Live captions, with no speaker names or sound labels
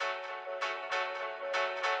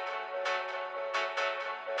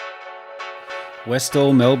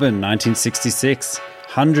Westall, Melbourne, 1966.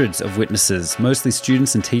 Hundreds of witnesses, mostly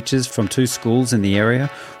students and teachers from 2 schools in the area,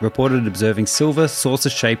 reported observing silver,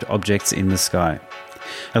 saucer-shaped objects in the sky.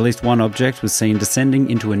 At least one object was seen descending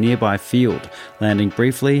into a nearby field, landing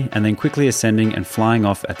briefly and then quickly ascending and flying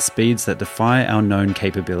off at speeds that defy our known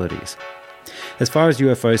capabilities. As far as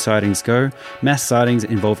UFO sightings go, mass sightings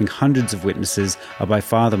involving hundreds of witnesses are by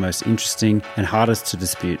far the most interesting and hardest to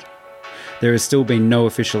dispute. There has still been no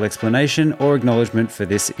official explanation or acknowledgement for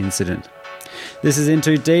this incident. This is In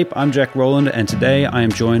Too Deep. I'm Jack Rowland, and today I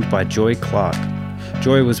am joined by Joy Clarke.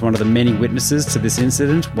 Joy was one of the many witnesses to this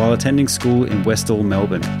incident while attending school in Westall,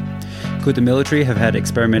 Melbourne. Could the military have had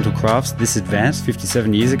experimental crafts this advanced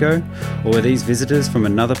 57 years ago, or were these visitors from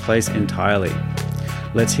another place entirely?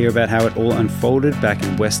 Let's hear about how it all unfolded back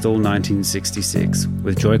in Westall 1966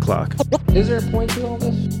 with Joy Clarke. Is there a point to all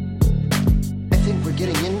this? I think we're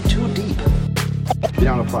getting in too deep. You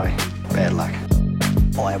don't apply. Bad luck.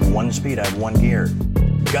 Well, I have 1 speed, I have 1 gear.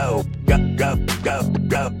 Go, go, go, go,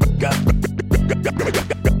 go, go,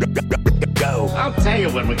 go. I'll tell you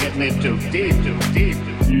when we're getting in too deep. In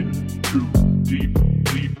too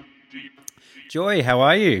deep. Joy, how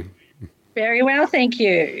are you? Very well, thank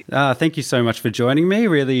you. Thank you so much for joining me.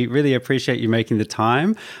 Really appreciate you making the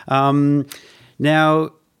time.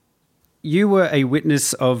 Now, you were a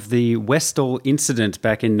witness of the Westall Indcident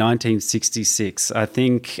back in 1966. I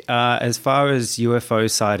think as far as UFO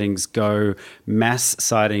sightings go, mass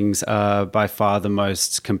sightings are by far the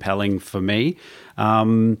most compelling for me.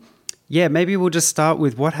 Maybe we'll just start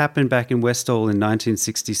with what happened back in Westall in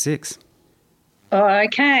 1966.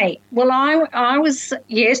 Okay. Well, I was,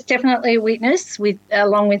 yes, definitely a witness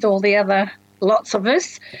along with all the other lots of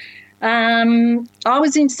us. I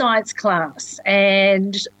was in science class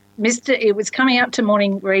and it was coming up to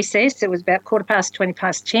morning recess. It was about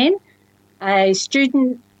 10:15. A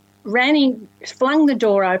student ran in, flung the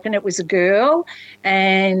door open. It was a girl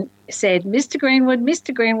and said, Mr.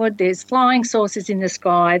 Greenwood, there's flying saucers in the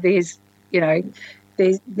sky. There's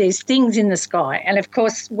things in the sky. And, of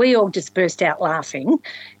course, we all just burst out laughing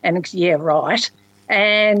and, yeah, right.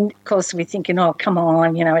 And, of course, we're thinking, oh, come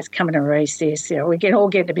on, it's coming to recess. We all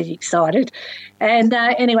get a bit excited. And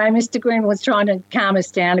anyway, Mr. Green was trying to calm us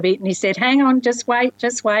down a bit and he said, hang on, just wait.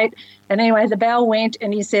 And anyway, the bell went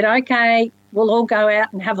and he said, okay, we'll all go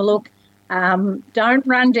out and have a look. Don't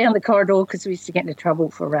run down the corridor because we used to get into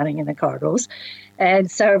trouble for running in the corridors. And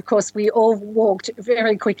so, of course, we all walked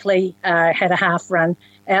very quickly, had a half run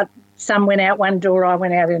out. Some went out one door, I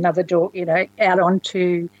went out another door, out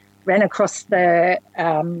onto... ran across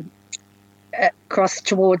across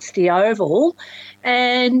towards the oval,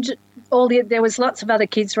 and there was lots of other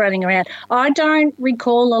kids running around. I don't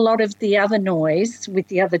recall a lot of the other noise with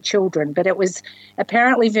the other children, but it was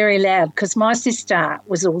apparently very loud because my sister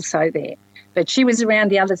was also there, but she was around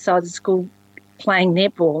the other side of the school playing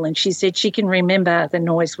netball, and she said she can remember the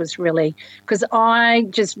noise was really, because I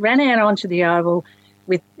just ran out onto the oval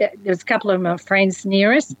with, there was a couple of my friends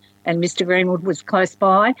near us, and Mr. Greenwood was close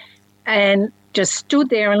by, and just stood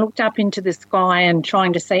there and looked up into the sky and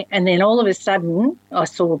trying to see, and then all of a sudden I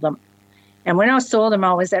saw them. And when I saw them,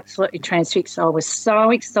 I was absolutely transfixed. I was so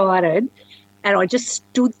excited, and I just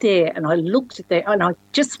stood there and I looked at them, and I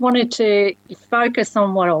just wanted to focus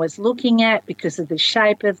on what I was looking at because of the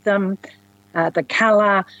shape of them, the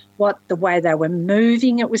colour, the way they were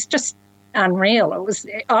moving. It was just unreal.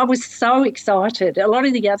 I was so excited. A lot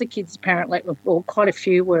of the other kids apparently, or quite a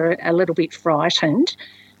few, were a little bit frightened.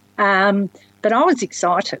 But I was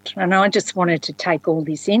excited and I just wanted to take all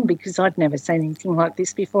this in because I'd never seen anything like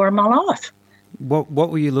this before in my life. What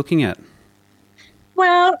were you looking at?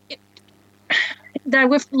 Well, they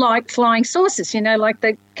were like flying saucers, like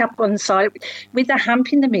the cup on the side with a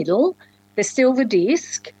hump in the middle, the silver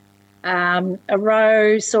disc, a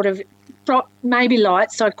row sort of maybe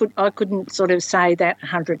lights. I couldn't sort of say that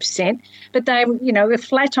 100%, but they were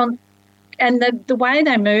flat on, and the way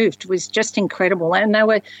they moved was just incredible. And they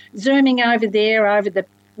were zooming over there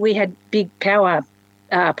we had big power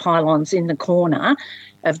pylons in the corner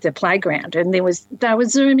of the playground, and they were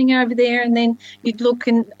zooming over there, and then you'd look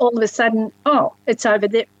and all of a sudden, oh, it's over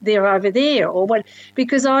there, they're over there, or what?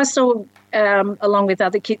 Because I saw, along with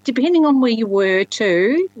other kids, depending on where you were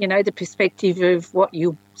too, the perspective of what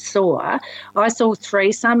you saw. I saw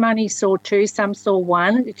 3, some only saw 2, some saw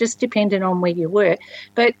 1. It just depended on where you were.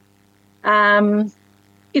 But,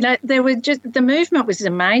 there were the movement was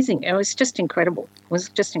amazing. It was just incredible.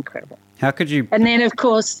 How could you... And then, of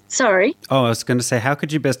course, sorry. Oh, I was going to say, how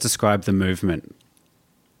could you best describe the movement?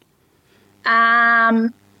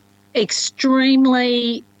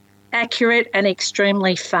 Extremely accurate and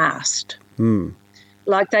extremely fast.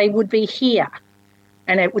 Like they would be here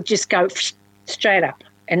and it would just go straight up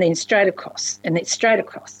and then straight across and then straight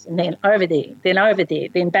across and then over there,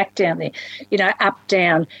 then back down there, up,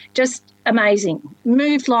 down, just amazing.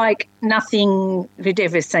 Moved like nothing we'd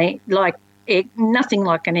ever seen, nothing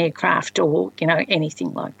like an aircraft or,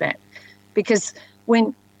 anything like that. Because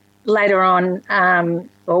when later on,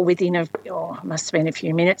 or within must have been a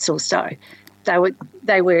few minutes or so,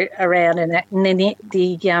 they were around and then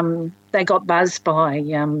they got buzzed by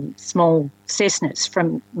small Cessnas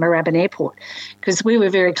from Moorabbin Airport because we were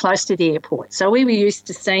very close to the airport. So we were used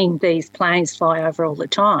to seeing these planes fly over all the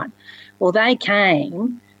time. Well, they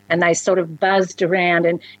came and they sort of buzzed around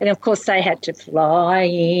and of course they had to fly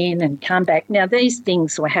in and come back. Now, these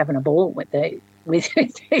things were having a ball with these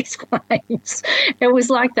planes. It was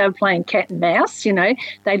like they were playing cat and mouse,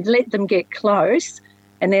 They'd let them get close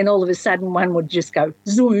and then all of a sudden one would just go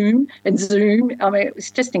zoom and zoom. I mean, it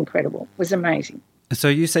was just incredible. It was amazing. So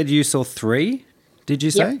you said you saw 3, did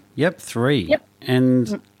you say? Yep, 3. Yep.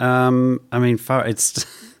 And,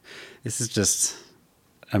 this is just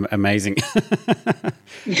amazing.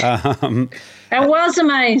 It was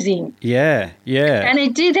amazing. Yeah. And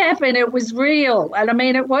it did happen. It was real. And,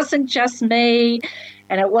 it wasn't just me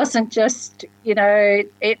and it wasn't just, there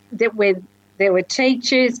were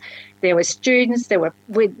teachers, there were students, there were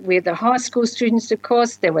the high school students, of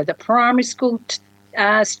course, there were the primary school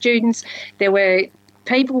students, there were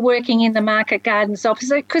people working in the market gardens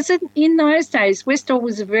opposite, because in those days, Westall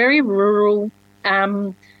was a very rural,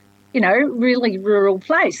 really rural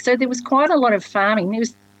place. So there was quite a lot of farming. There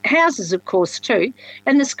was houses, of course, too,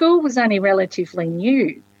 and the school was only relatively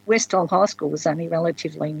new. Westall High School was only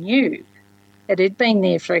relatively new. It had been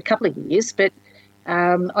there for a couple of years, but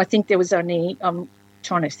I think there was only, I'm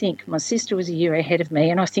trying to think, my sister was a year ahead of me,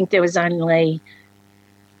 and I think there was only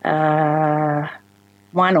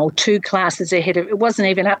 1 or 2 classes ahead of, it wasn't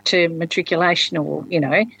even up to matriculation or,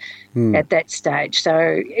 at that stage.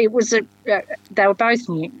 So it was they were both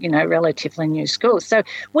new, relatively new schools. So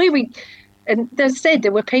and as I said,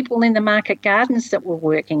 there were people in the market gardens that were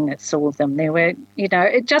working that saw them. There were,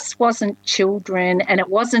 it just wasn't children and it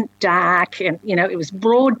wasn't dark and, it was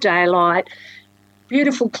broad daylight,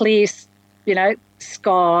 beautiful clear,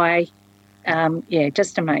 sky.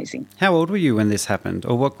 Just amazing. How old were you when this happened,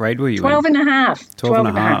 or what grade were you 12 in? and a half. 12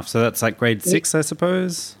 and a half. So that's like grade 6, I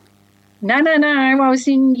suppose? No. I was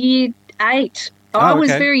in year 8. I was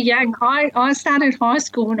okay. very young. I started high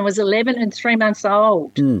school when I was 11 and 3 months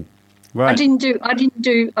old. Right. I didn't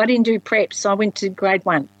do prep, so I went to grade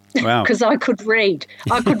 1. Wow. Because I could read.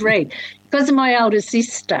 Because of my older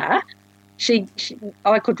sister,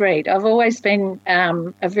 I could read. I've always been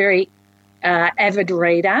a very avid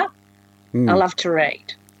reader. I love to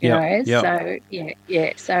read, Yep. So,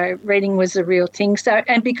 so reading was a real thing. So,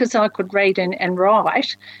 and because I could read and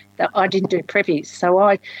write, I didn't do preppies. So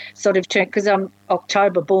I sort of turned, because I'm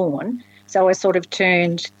October born, so I sort of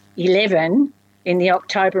turned 11 in the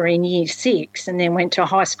October in year 6 and then went to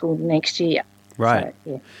high school the next year. Right.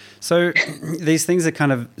 So, So these things are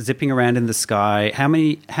kind of zipping around in the sky. How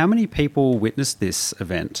many people witnessed this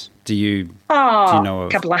event? Do you know of?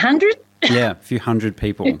 A couple of hundred. Yeah, a few hundred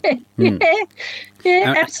people.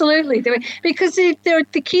 Yeah, absolutely. Because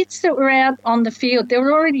the kids that were out on the field, there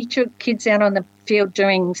were already kids out on the field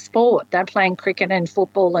doing sport. They were playing cricket and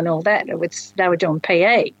football and all that. They were doing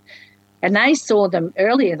PE. And they saw them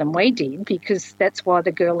earlier than we did, because that's why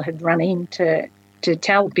the girl had run in to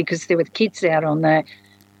tell, because there were kids out on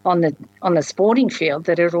the sporting field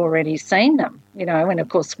that had already seen them, and of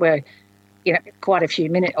course were, quite a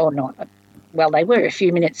few minutes, or not, well, they were a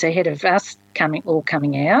few minutes ahead of us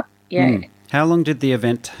coming out. Yeah. How long did the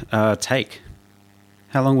event take?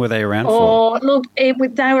 How long were they around for? Oh, look, they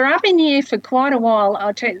were up in the air for quite a while.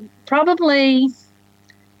 I'll tell you, probably,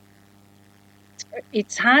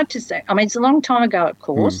 it's hard to say. I mean, it's a long time ago, of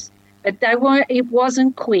course, but it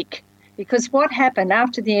wasn't quick, because what happened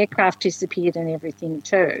after the aircraft disappeared and everything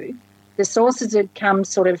too, the sources had come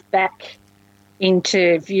sort of back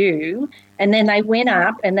into view, and then they went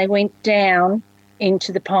up and they went down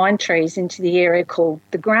into the pine trees, into the area called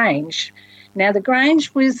the Grange. Now, the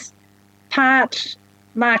Grange was part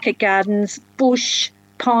market gardens, bush,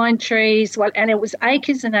 pine trees, and it was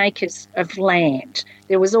acres and acres of land.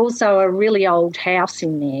 There was also a really old house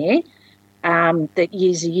in there that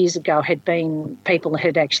years and years ago people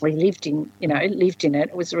had actually lived in it.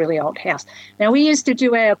 It was a really old house. Now, we used to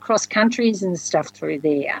do our cross countries and stuff through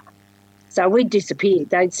there. So we'd disappear.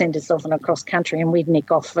 They'd send us off on a cross country and we'd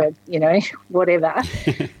nick off for, whatever.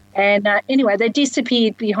 And anyway, they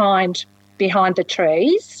disappeared behind the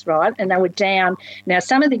trees, right, and they were down. Now,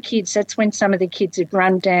 that's when some of the kids had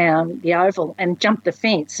run down the oval and jumped the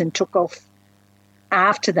fence and took off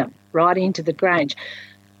after them right into the Grange.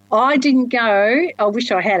 I didn't go. I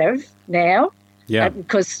wish I had have now. Yeah.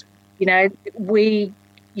 Because, we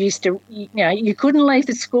used to, you couldn't leave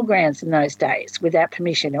the school grounds in those days without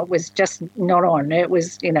permission. It was just not on. It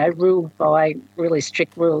was, ruled by really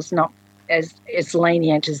strict rules, not as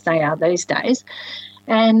lenient as they are these days.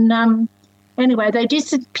 And anyway, they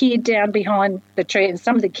disappeared down behind the tree, and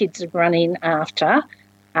some of the kids had run in after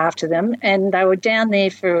them, and they were down there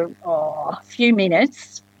for a few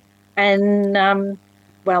minutes. And,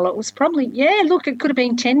 it was probably, it could have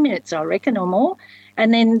been 10 minutes, I reckon, or more.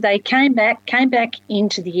 And then they came back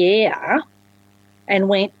into the air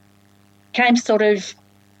and came sort of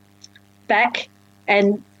back.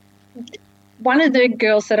 And one of the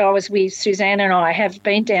girls that I was with, Suzanne and I, have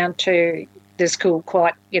been down to the school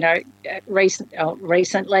quite,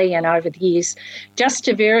 recently and over the years, just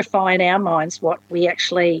to verify in our minds what we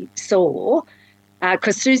actually saw.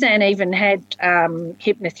 Because Suzanne even had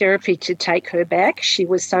hypnotherapy to take her back. She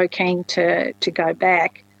was so keen to go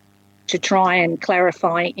back to try and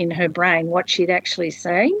clarify in her brain what she'd actually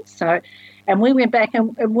seen. So, and we went back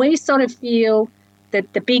and we sort of feel that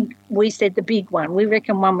we said the big one. We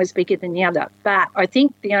reckon one was bigger than the other. But I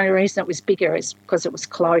think the only reason it was bigger is because it was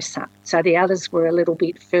closer. So the others were a little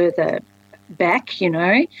bit further back,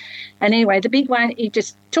 And anyway, the big one, it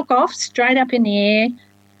just took off straight up in the air,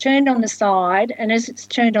 turned on the side, and as it's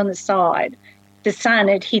turned on the side, the sun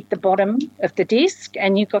had hit the bottom of the disc,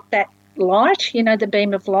 and you got that light, the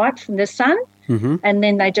beam of light from the sun, and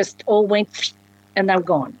then they just all went and they were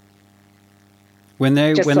gone. When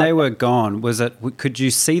they were gone, could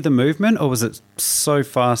you see the movement, or was it so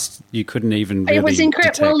fast you couldn't even really It was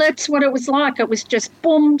incredible. detect? Well, that's what it was like. It was just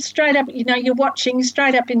boom, straight up, you're watching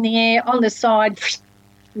straight up in the air, on the side,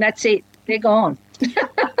 and that's it. They're gone.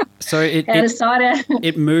 So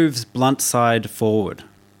it moves blunt side forward.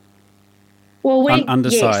 Well,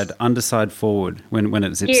 underside forward when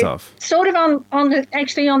it zips off. Sort of on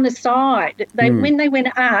the side. When they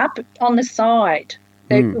went up on the side,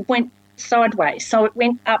 it went sideways. So it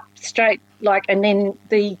went up straight, and then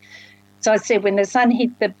so I said when the sun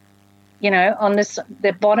hit the, on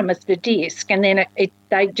the bottom of the disc, and then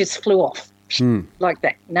they just flew off like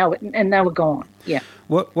that. No, and they were gone. Yeah.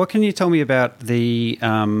 What can you tell me about the?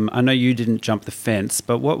 I know you didn't jump the fence,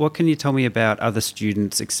 but what can you tell me about other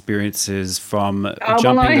students' experiences from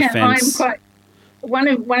jumping the fence? One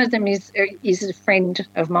of them is a friend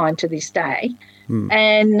of mine to this day,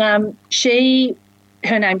 and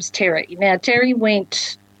her name's Terry. Now Terry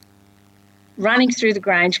went running through the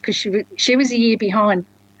Grange because she was a year behind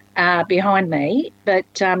me.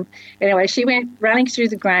 But anyway, she went running through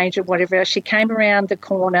the Grange or whatever. She came around the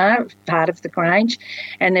corner, part of the Grange,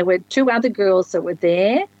 and there were two other girls that were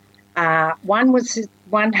there.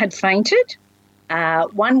 One had fainted.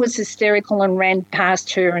 One was hysterical and ran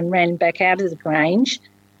past her and ran back out of the Grange,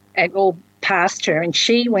 or past her, and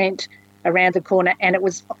she went around the corner, and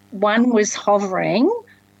one was hovering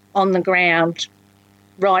on the ground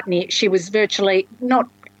right near. She was virtually not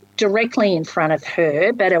directly in front of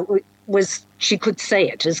her, but she could see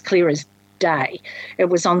it as clear as day. It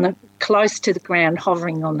was close to the ground,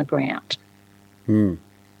 hovering on the ground.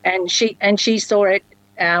 And she saw it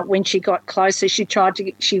when she got closer.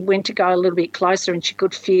 She went to go a little bit closer, and she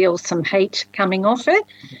could feel some heat coming off it,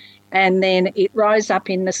 and then it rose up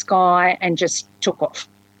in the sky and just took off.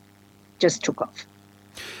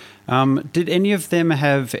 Did any of them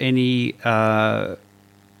have any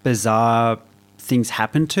bizarre things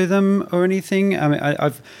happen to them or anything? I mean,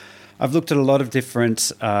 I've looked at a lot of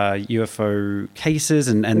different UFO cases,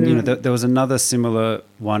 and there was another similar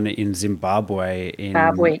one in Zimbabwe.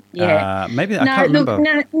 Yeah. Maybe I can't remember.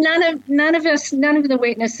 None of the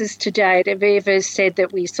witnesses to date have ever said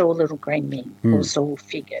that we saw little green men or saw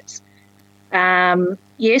figures.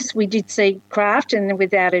 Yes, we did see craft, and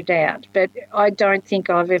without a doubt, but I don't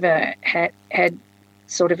think I've ever had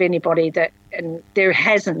sort of anybody that, and there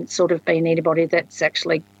hasn't sort of been anybody that's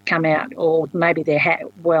actually come out, or maybe there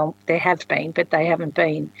have been, but they haven't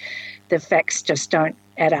been. The facts just don't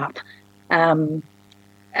add up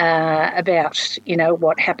about,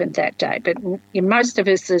 what happened that day. But most of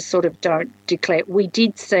us sort of don't declare. We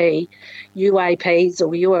did see UAPs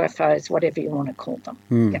or UFOs, whatever you want to call them.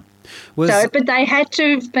 Yeah. But they had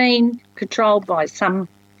to have been controlled by someone.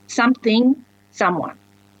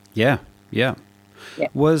 Yeah.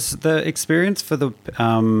 Was the experience for the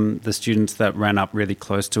students that ran up really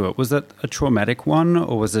close to it, was it a traumatic one,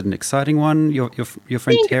 or was it an exciting one? Your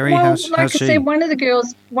friend Terry, how's she? I said, one of the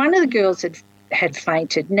girls had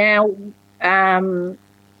fainted. Now,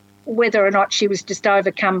 whether or not she was just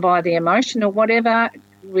overcome by the emotion or whatever,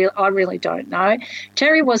 I really don't know.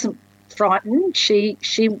 Terry wasn't frightened. She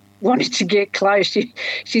wanted to get close.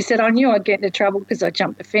 She said, I knew I'd get into trouble because I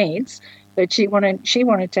jumped the fence, but she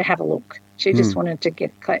wanted to have a look. She just wanted to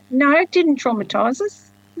get close. No, it didn't traumatise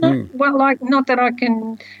us. No, well, like, not that I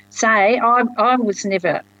can say. I've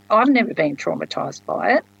never been traumatised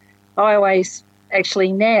by it. I always,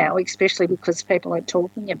 actually now, especially because people are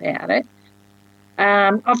talking about it,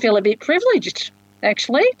 I feel a bit privileged,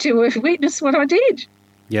 actually, to have witnessed what I did.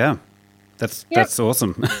 Yeah. That's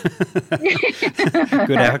awesome.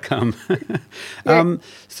 Good outcome.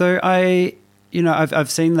 So I've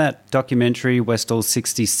seen that documentary Westall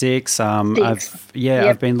 66.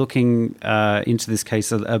 I've been looking into this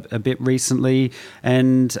case a bit recently,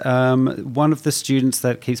 and one of the students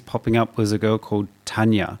that keeps popping up was a girl called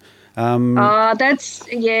Tanya. That's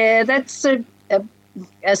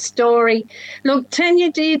a story. Look,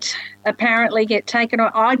 Tanya did apparently get taken.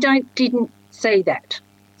 I didn't see that.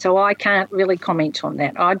 So I can't really comment on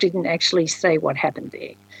that. I didn't actually see what happened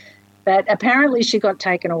there. But apparently she got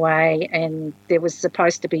taken away and there was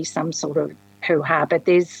supposed to be some sort of hoo-ha. But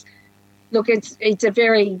it's a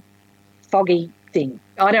very foggy thing.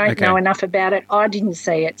 I don't know enough about it. I didn't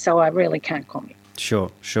see it, so I really can't comment. Sure.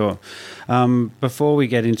 Before we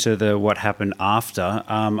get into what happened after,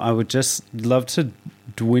 I would just love to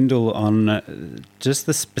dwindle on just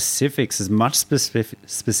the specifics, as much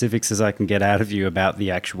specifics as I can get out of you about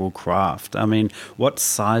the actual craft. I mean, what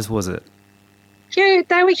size was it? Yeah,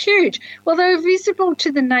 they were huge. Well, they were visible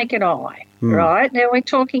to the naked eye, right? Now we're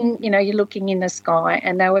talking, you're looking in the sky,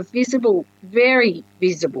 and they were visible, very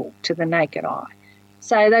visible to the naked eye.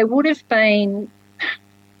 So they would have been,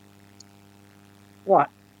 what?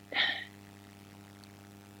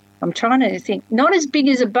 I'm trying to think. Not as big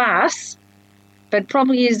as a bus, but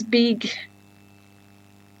probably as big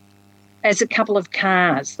as a couple of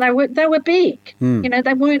cars. They were big.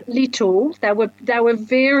 They weren't little. They were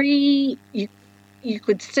very. You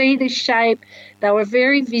could see the shape. They were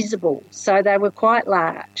very visible, so they were quite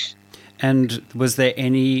large. And was there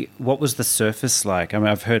what was the surface like? I mean,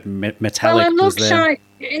 I've heard metallic. Well,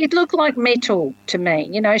 it looked like metal to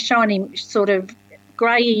me, shiny, sort of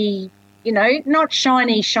grey, not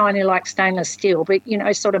shiny like stainless steel, but,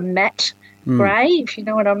 sort of matte grey, if you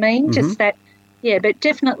know what I mean. Mm-hmm. Just that, but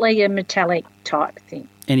definitely a metallic type thing.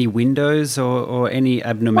 Any windows or any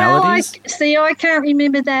abnormalities? Well, I can't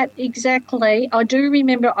remember that exactly. I do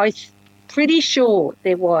remember, I'm pretty sure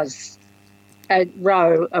there was a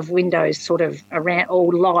row of windows sort of around,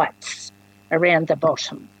 or lights around the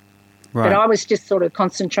bottom. Right. But I was just sort of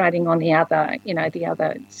concentrating on the other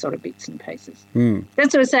sort of bits and pieces.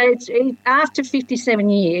 That's what I say. It's after 57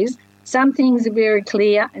 years, some things are very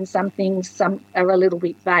clear and some are a little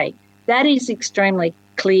bit vague. That is extremely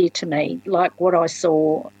clear to me, like what I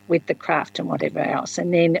saw with the craft and whatever else.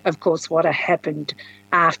 And then, of course, what happened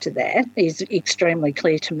after that is extremely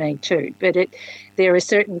clear to me too. But there are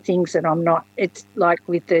certain things that I'm not. It's like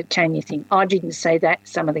with the Tanya thing. I didn't say that.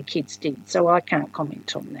 Some of the kids did. So I can't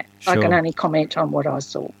comment on that. Sure. I can only comment on what I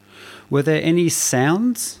saw. Were there any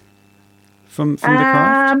sounds from the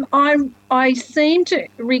craft? I seem to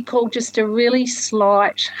recall just a really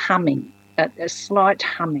slight humming, a slight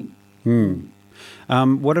humming.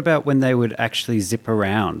 What about when they would actually zip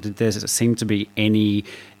around? Did there seem to be any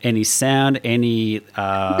sound, any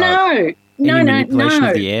manipulation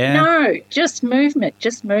of the air? No, just movement.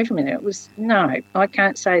 It was, I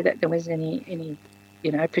can't say that there was any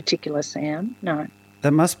particular sound, no.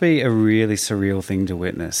 That must be a really surreal thing to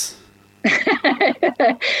witness.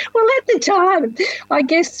 Well, at the time, I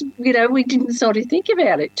guess, we didn't sort of think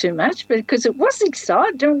about it too much because it was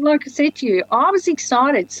exciting. Like I said to you, I was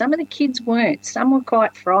excited. Some of the kids weren't. Some were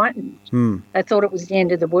quite frightened. They thought it was the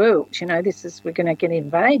end of the world. We're going to get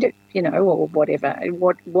invaded, or whatever.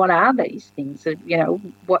 What are these things?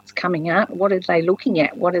 What's coming up? What are they looking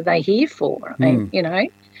at? What are they here for? I mean,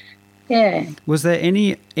 Yeah. Was there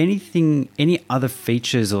any other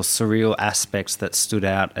features or surreal aspects that stood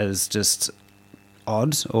out as just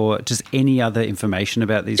odd, or just any other information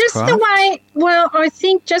about these crafts? I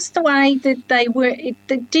think just the way that they were, it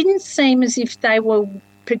didn't seem as if they were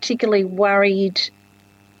particularly worried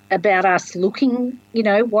about us looking,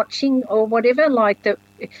 watching or whatever. I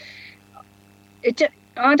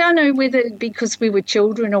don't know whether because we were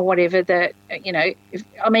children or whatever that,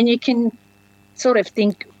 you can sort of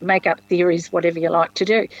make up theories, whatever you like to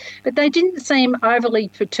do. But they didn't seem overly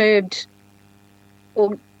perturbed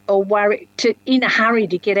or worried, in a hurry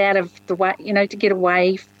to get out of the way, to get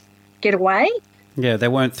away. Yeah, they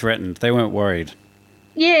weren't threatened. They weren't worried.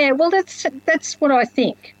 Yeah, well, that's what I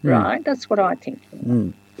think, right? That's what I think.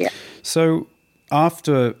 Yeah. So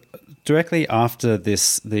directly after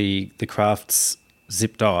this, the crafts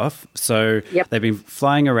zipped off. So Yep. they've been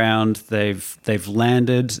flying around. They've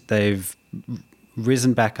landed. They've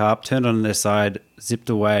risen back up, turned on their side, zipped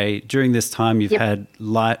away. During this time, you've Yep. had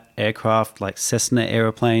light aircraft like Cessna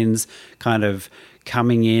aeroplanes kind of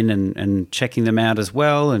coming in and checking them out as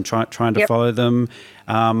well and trying to Yep. follow them.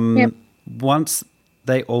 Yep. Once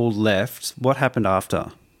they all left, what happened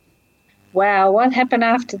after? Wow, what happened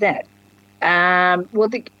after that?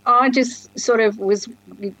 I just sort of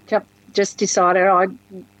just decided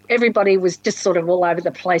everybody was just sort of all over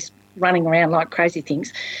the place running around like crazy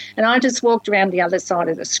things. And I just walked around the other side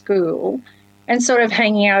of the school and sort of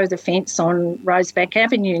hanging over the fence on Roseback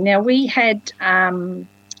Avenue. Now, we had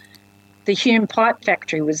the Hume Pipe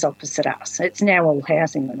Factory was opposite us. It's now all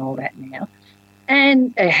housing and all that now.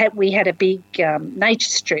 And we had a big nature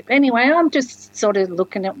strip. Anyway, I'm just sort of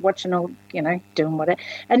looking at watching all, doing whatever.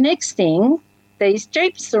 And next thing, these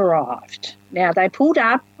Jeeps arrived. Now, they pulled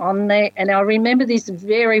up and I remember this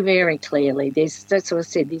very, very clearly. That's what I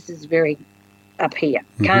said, this is very up here.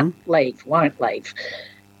 Can't leave, won't leave.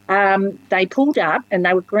 They pulled up and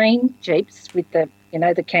they were green Jeeps with the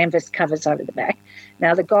canvas covers over the back.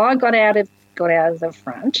 Now, the guy got out of the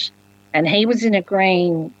front and he was in a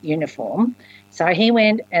green uniform. So he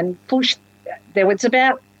went and pushed. There were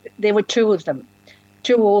two of them,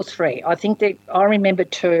 2 or 3. I think I remember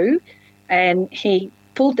 2, and he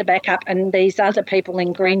pulled the back up, and these other people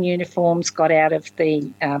in green uniforms got out of the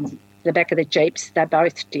back of the Jeeps. They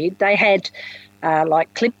both did. They had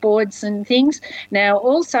like clipboards and things. Now,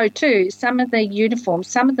 also too, some of the uniforms,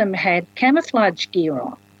 some of them had camouflage gear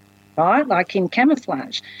on, right, like in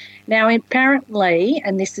camouflage. Now, apparently,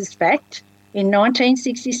 and this is fact, in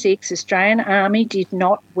 1966, Australian Army did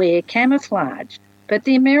not wear camouflage, but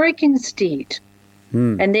the Americans did.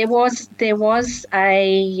 And there was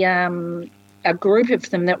a group of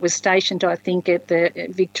them that was stationed, I think, at the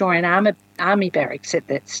Victorian Army barracks at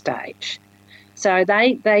that stage. So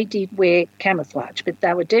they did wear camouflage, but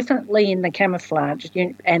they were definitely in the camouflage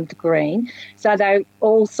and the green. So they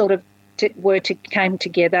all sort of came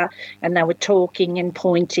together and they were talking and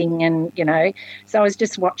pointing and, So I was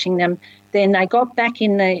just watching them. Then they got back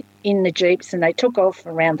in the Jeeps and they took off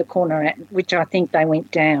around the corner, which I think they went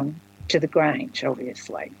down to the Grange,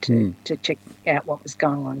 obviously, to check out what was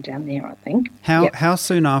going on down there, I think. How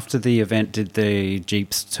soon after the event did the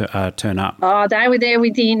Jeeps turn up? Oh, they were there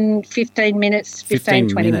within 15 minutes,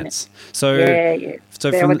 20 minutes. So, yeah.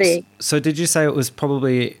 So, so did you say it was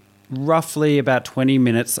probably roughly about 20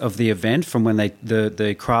 minutes of the event from when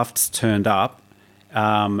the crafts turned up?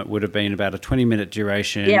 It would have been about a 20-minute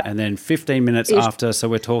duration, and then 15 minutes after, so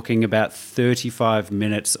we're talking about 35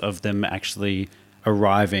 minutes of them actually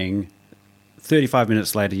arriving. 35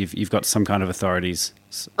 minutes later, you've got some kind of authorities.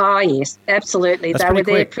 Oh, yes, absolutely. They were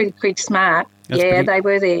there pretty quick smart. They were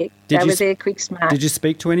there. They were there quick smart. Did you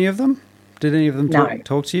speak to any of them? Did any of them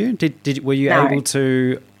talk to you? Were you able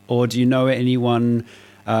to, or do you know anyone,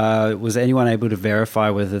 was anyone able to verify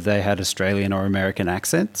whether they had Australian or American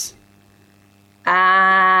accents?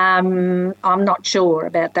 I'm not sure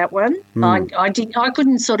about that one. I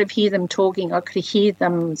couldn't sort of hear them talking. I could hear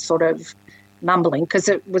them sort of mumbling because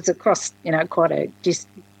it was across, quite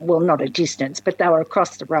not a distance, but they were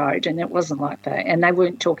across the road and it wasn't like that. And they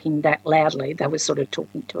weren't talking that loudly. They were sort of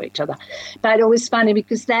talking to each other. But it was funny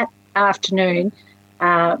because that afternoon,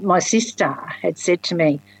 my sister had said to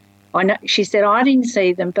me, she said, I didn't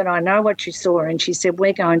see them, but I know what you saw. And she said,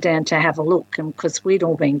 we're going down to have a look. And because we'd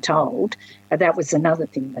all been told, that was another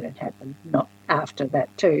thing that had happened, not after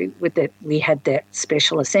that too, with that we had that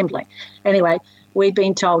special assembly. Anyway, we'd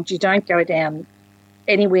been told you don't go down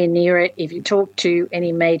anywhere near it. If you talk to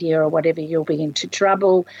any media or whatever, you'll be into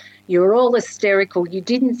trouble. You were all hysterical. You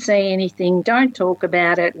didn't see anything. Don't talk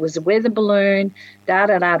about it. It was a weather balloon,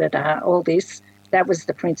 all this. That was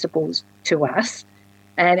the principles to us.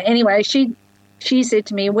 And anyway, she said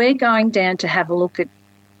to me, we're going down to have a look at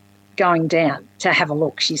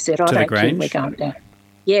She said, I don't care, we're going down.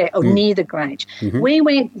 Yeah, or near the Grange. Mm-hmm. We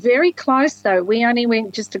went very close, though. We only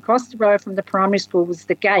went just across the road from the primary school was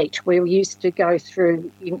the gate where we used to go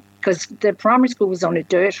through, because the primary school was on a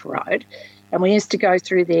dirt road, and we used to go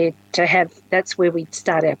through there that's where we'd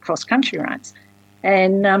start our cross-country runs.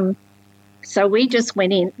 And so we just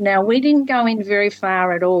went in. Now, we didn't go in very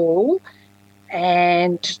far at all,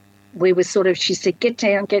 and we were she said, get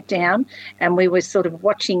down, and we were sort of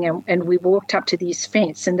watching, and we walked up to this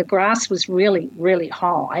fence, and the grass was really, really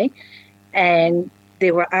high, and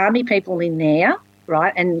there were army people in there,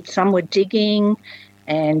 right, and some were digging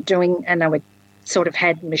and they were sort of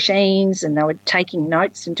had machines, and they were taking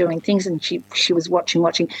notes and doing things, and she was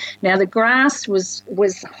watching. Now, the grass was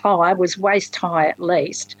high, was waist high at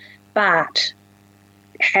least, but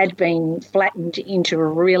had been flattened into a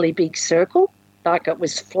really big circle, like it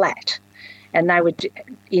was flat. And they were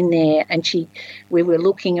in there, and we were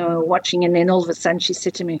looking and we were watching, and then all of a sudden she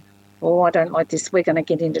said to me, "Oh, I don't like this. We're going to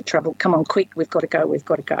get into trouble. Come on, quick, we've got to go, we've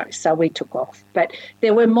got to go." So we took off. But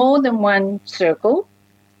there were more than one circle.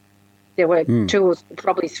 There were two or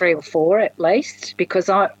probably three or four at least, because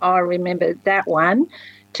I remember that one.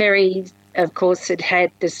 Terry, of course,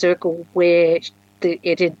 had the circle where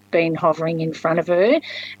it had been hovering in front of her,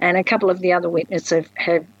 and a couple of the other witnesses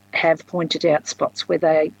have pointed out spots where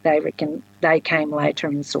they reckon they came later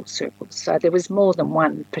and saw circles. So there was more than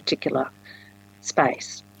one particular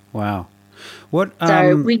space. Wow. What?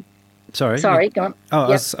 Sorry, go on. Oh,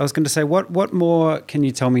 yep. I was going to say, what more can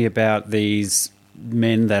you tell me about these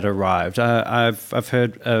men that arrived? I've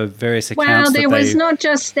heard various accounts. Well, there was not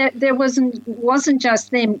just that. There wasn't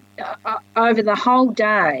just them over the whole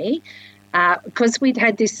day, because we'd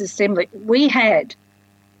had this assembly. We had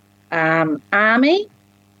Army,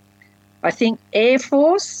 I think Air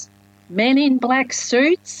Force, men in black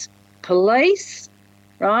suits, police,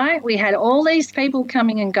 right? We had all these people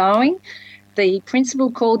coming and going. The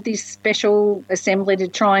principal called this special assembly to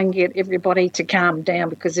try and get everybody to calm down,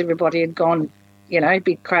 because everybody had gone, a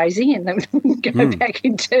bit crazy, and then go back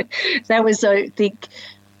into – that was, I think,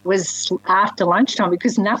 was after lunchtime,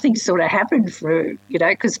 because nothing sort of happened for,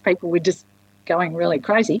 because people were just going really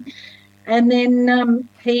crazy. And then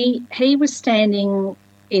he was standing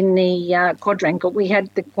in the quadrangle. We had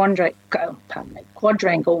the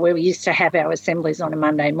quadrangle where we used to have our assemblies on a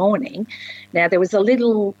Monday morning. Now, there was a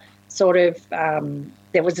little sort of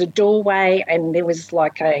there was a doorway, and there was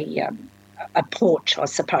like a porch, I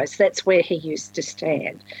suppose. That's where he used to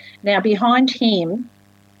stand. Now, behind him,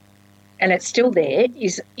 and it's still there,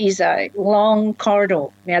 is a long corridor.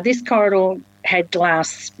 Now, this corridor had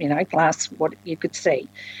glass, what you could see.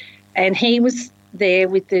 And he was there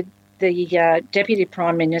with the Deputy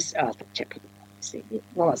Prime Minister, I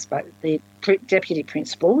suppose the Deputy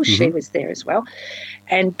Principal, she was there as well.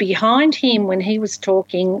 And behind him, when he was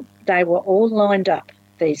talking, they were all lined up,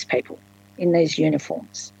 these people in these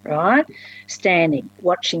uniforms, right, standing,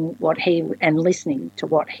 watching and listening to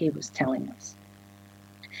what he was telling us.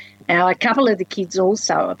 Now, a couple of the kids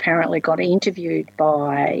also apparently got interviewed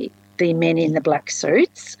by the men in the black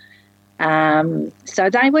suits. So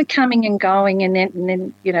they were coming and going, and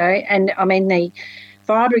then and I mean the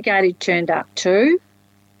fire brigade had turned up too,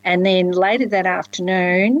 and then later that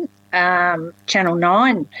afternoon, Channel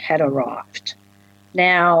 9 had arrived.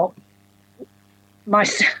 Now,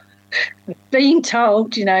 being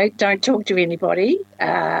told, don't talk to anybody,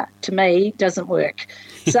 to me doesn't work.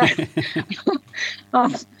 So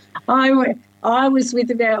I was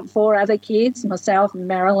with about 4 other kids, myself and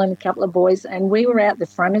Marilyn, a couple of boys, and we were out the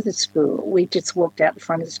front of the school. We just walked out the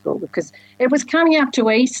front of the school because it was coming up to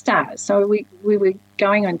Easter, so we were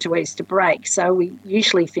going on to Easter break, so we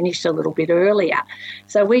usually finished a little bit earlier.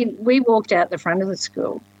 So we walked out the front of the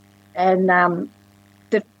school, and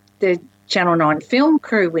the Channel 9 film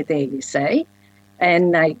crew were there, you see,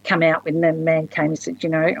 and they come out when the man came and said,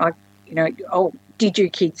 did you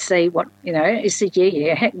kids see what, He said,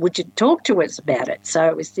 yeah. Would you talk to us about it?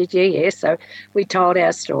 So we said, yeah. So we told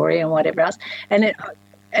our story and whatever else. And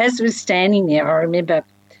as we were standing there, I remember,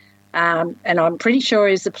 and I'm pretty sure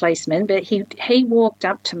he was a policeman, but he walked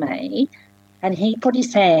up to me and he put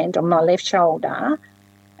his hand on my left shoulder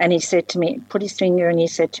and he said to me, put his finger and he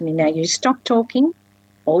said to me, now you stop talking,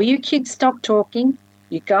 all you kids stop talking,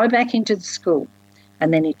 you go back into the school.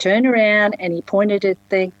 And then he turned around and he pointed at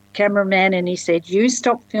the cameraman and he said, you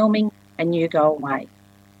stop filming and you go away.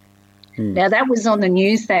 Now, that was on the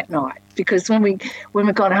news that night because when we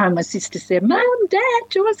got home, my sister said, Mum, Dad,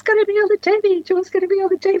 Joy's going to be on the TV. Joy's going to be on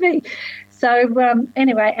the TV. So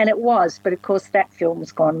anyway, and it was, but of course that film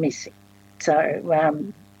was gone missing. So,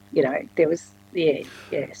 there was, yeah.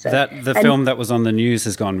 So, the film that was on the news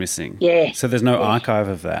has gone missing? Yeah. So there's no archive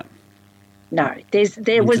of that? No.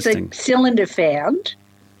 There was a cylinder found.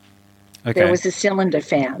 Okay. There was a cylinder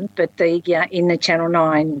found, but in the Channel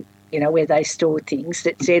 9, where they stored things,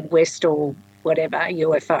 that said Westall, whatever,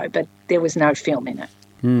 UFO, but there was no film in it.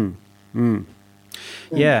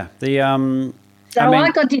 Yeah.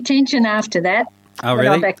 I got detention after that. Oh,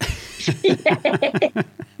 really? Yeah.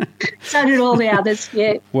 So did all the others,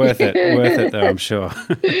 yeah. Worth it though, I'm sure.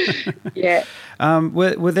 Yeah.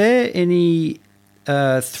 Were there any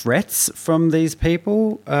threats from these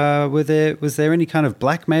people? Was there any kind of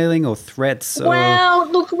blackmailing or threats? Well,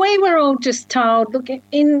 look, we were all just told. Look,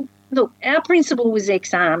 our principal was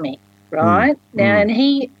ex-army, right? And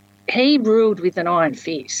he he ruled with an iron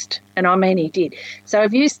fist, and I mean he did. So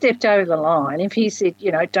if you stepped over the line, if he said,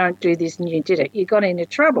 don't do this and you did it, you got into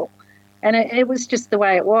trouble. And it was just the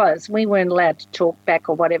way it was. We weren't allowed to talk back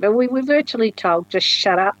or whatever. We were virtually told, just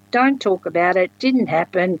shut up, don't talk about it, didn't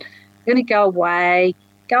happen, going to go away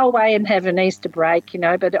and have an Easter break,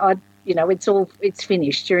 but it's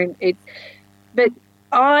finished during it. But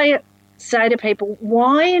I say to people,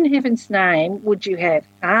 why in heaven's name would you have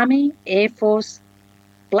Army, Air Force,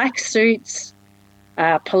 black suits,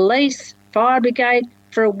 police, fire brigade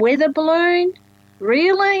for a weather balloon?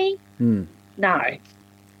 Really? No.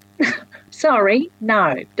 Sorry,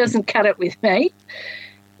 no, doesn't cut it with me.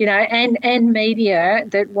 And media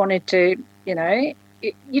that wanted to,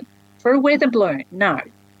 for a weather balloon, no.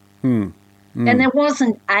 And there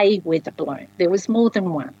wasn't a weather balloon. There was more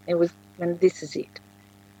than one. And this is it.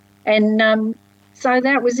 And so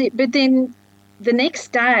that was it. But then the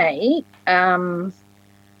next day, I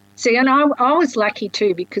was lucky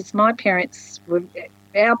too, because our parents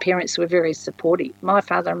were very supportive. My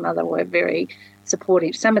father and mother were very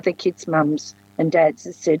supportive. Some of the kids' mums and dads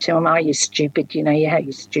had said to them, "Oh, you're stupid, you have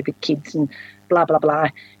your stupid kids," and blah, blah, blah.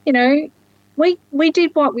 We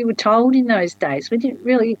did what we were told in those days. We didn't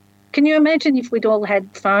really. Can you imagine if we'd all had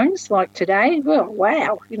phones like today? Well,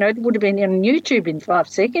 wow, it would have been on YouTube in 5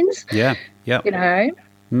 seconds. Yeah.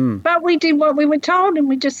 But we did what we were told, and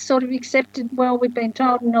we just sort of accepted, well, we've been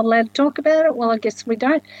told we're not allowed to talk about it. Well, I guess we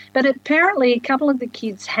don't. But apparently a couple of the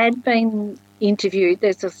kids had been interviewed,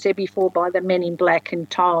 as I said before, by the men in black and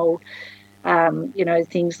told,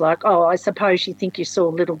 things like, "Oh, I suppose you think you saw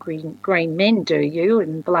little green men, do you?"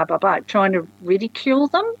 and blah, blah, blah, trying to ridicule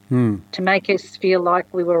them to make us feel like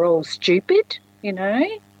we were all stupid,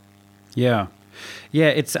 Yeah. Yeah,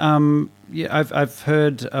 it's I've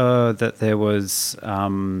heard that there was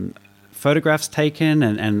photographs taken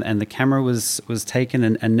and the camera was taken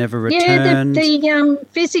and never returned. Yeah, the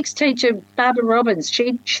physics teacher, Barbara Robbins,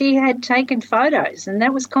 she had taken photos and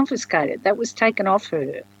that was confiscated. That was taken off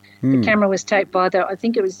her. The camera was taken by I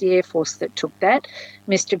think it was the Air Force that took that.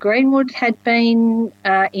 Mr. Greenwood had been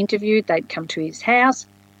interviewed. They'd come to his house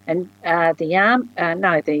and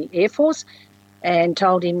the Air Force, and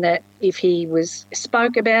told him that if he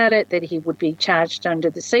spoke about it, that he would be charged under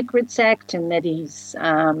the Secrets Act and that his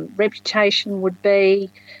reputation would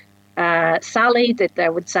be sullied, that they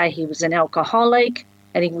would say he was an alcoholic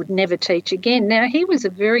and he would never teach again. Now, he was a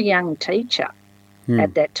very young teacher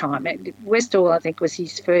at that time. Westall, I think, was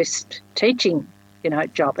his first teaching,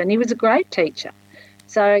 job, and he was a great teacher.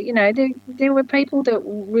 So, there were people that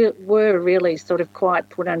were really sort of quite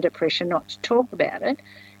put under pressure not to talk about it.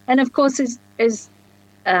 And of course, as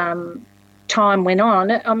time went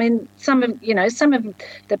on, I mean, some of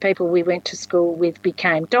the people we went to school with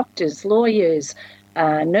became doctors, lawyers,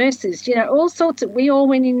 nurses. All sorts of. We all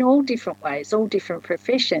went in all different ways, all different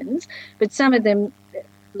professions. But some of them,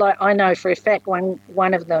 like I know for a fact,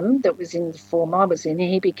 one of them that was in the form I was in,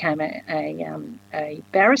 he became a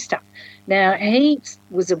barrister. Now he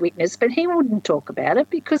was a witness, but he wouldn't talk about it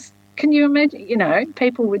because, can you imagine?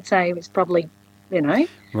 People would say he was probably.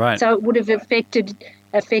 Right. So it would have affected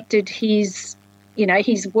his,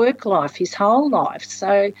 his work life, his whole life.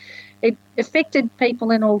 So it affected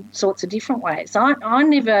people in all sorts of different ways. I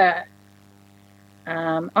never,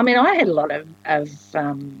 I had a lot of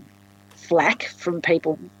flack from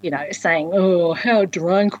people, saying, "Oh, how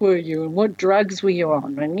drunk were you and what drugs were you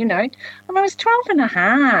on?" And, I was 12 and a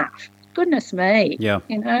half. Goodness me. Yeah.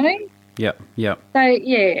 Yeah. So,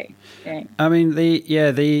 yeah. I mean, there's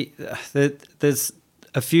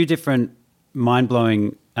a few different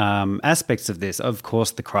mind-blowing aspects of this. Of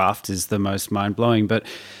course, the craft is the most mind-blowing, but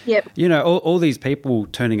all these people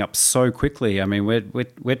turning up so quickly. I mean,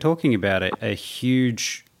 we're talking about a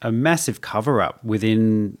massive cover-up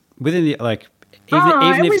within the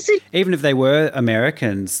even if they were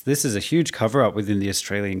Americans, this is a huge cover-up within the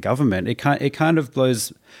Australian government. It kind of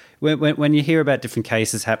blows. When you hear about different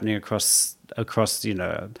cases happening across a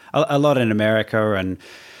lot in America and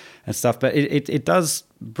stuff, but it does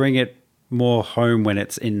bring it more home when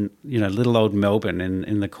it's in little old Melbourne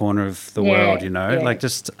in the corner of the world, and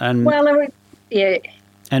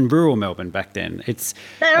rural Melbourne back then. It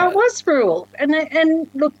was rural, and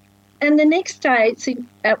look, and the next day, so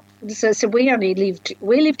we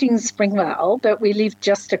lived in Springvale, but we lived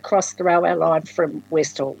just across the railway line from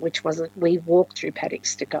Westall, which we walked through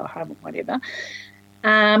paddocks to go home or whatever.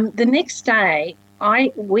 The next day,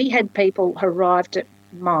 we had people who arrived at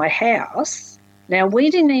my house. Now, we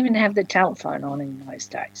didn't even have the telephone on in those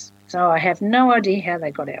days, so I have no idea how they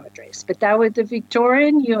got our address, but they were the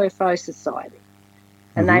Victorian UFO Society,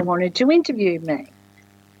 and they wanted to interview me.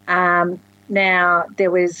 Now,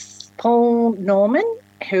 there was Paul Norman,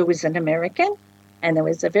 who was an American, and there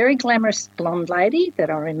was a very glamorous blonde lady that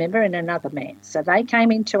I remember and another man. So they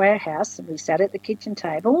came into our house and we sat at the kitchen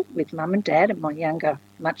table with Mum and Dad and my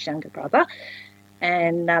much younger brother,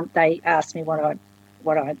 and they asked me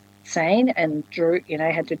what I'd seen and drew,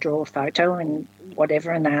 had to draw a photo and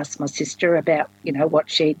whatever, and they asked my sister about, what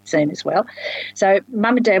she'd seen as well. So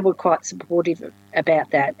Mum and Dad were quite supportive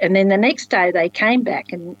about that. And then the next day they came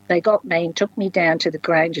back and they got me and took me down to the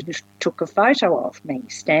Grange and took a photo of me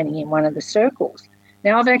standing in one of the circles.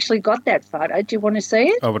 Now, I've actually got that photo. Do you want to see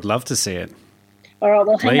it? I would love to see it. All right,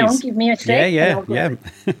 well, Please. hang on, give me a sec. Yeah.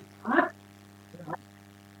 Right.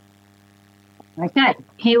 Okay,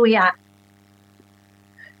 here we are.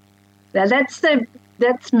 Now, that's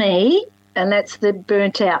me, and that's the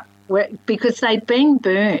burnt out, because they'd been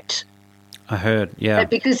burnt. I heard, yeah.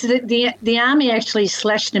 Because the army actually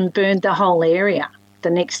slashed and burned the whole area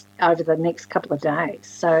over the next couple of days.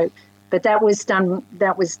 So, but that was done.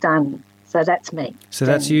 So that's me. So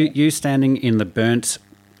that's you standing in the burnt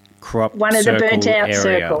crop one of the burnt out area.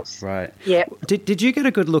 circles. Right. Yeah. Did you get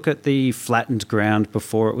a good look at the flattened ground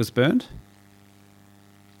before it was burnt?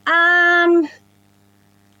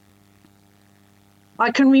 I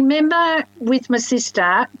can remember with my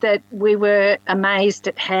sister that we were amazed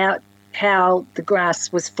at how the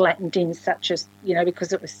grass was flattened in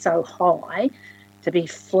because it was so high, to be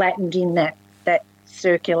flattened in that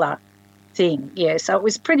circular thing. Yeah, so it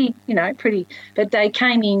was pretty. But they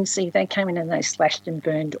came in and they slashed and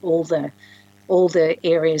burned all the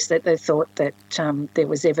areas that they thought that there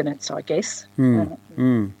was evidence, I guess.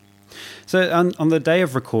 So on the day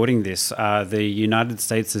of recording this, the United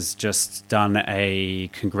States has just done a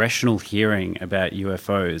congressional hearing about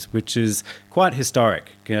UFOs, which is quite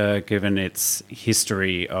historic given its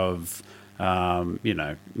history of, total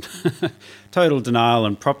denial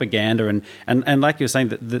and propaganda. And like you're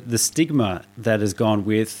saying, the stigma that has gone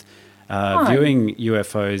with viewing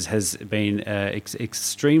UFOs has been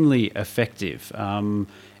extremely effective.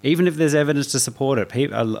 Even if there's evidence to support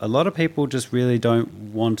it, a lot of people just really don't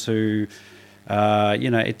want to.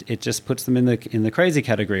 It just puts them in the crazy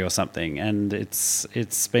category or something, and it's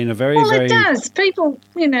been a very it does. People,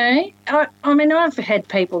 I've had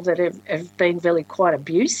people that have been really quite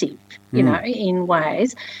abusive, in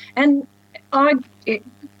ways, and it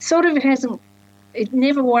sort of hasn't. It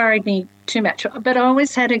never worried me too much, but I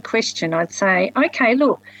always had a question. I'd say, okay,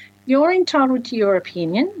 look. You're entitled to your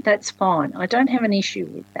opinion. That's fine. I don't have an issue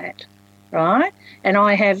with that, right? And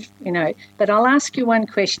I have, but I'll ask you one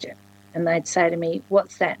question. And they'd say to me,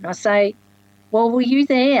 what's that? And I say, well, were you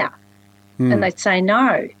there? And they'd say,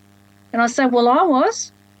 no. And I say, well, I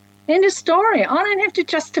was. End of story. I don't have to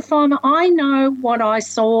justify I know what I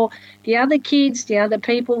saw. The other kids, the other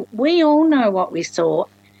people, we all know what we saw.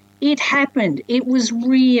 It happened. It was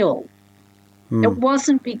real. It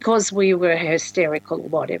wasn't because we were hysterical or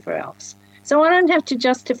whatever else. So I don't have to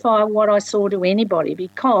justify what I saw to anybody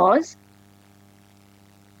because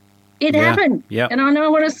it happened. Yeah. And I know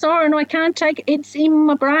what I saw and I can't take it. It's in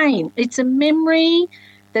my brain. It's a memory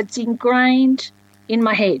that's ingrained in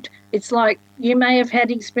my head. It's like you may have had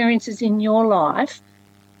experiences in your life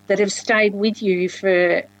that have stayed with you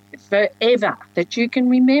forever, that you can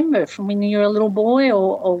remember from when you were a little boy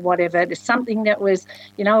or whatever. It's something that was,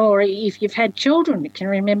 or if you've had children, you can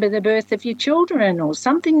remember the birth of your children or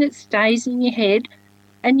something that stays in your head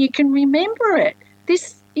and you can remember it.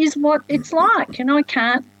 This is what it's like, and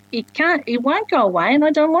it won't go away, and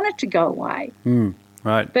I don't want it to go away.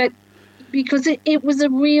 Right. But because it was a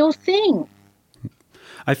real thing.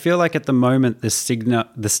 I feel like at the moment the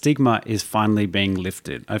stigma is finally being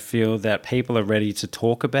lifted. I feel that people are ready to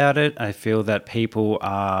talk about it. I feel that people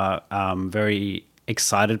are very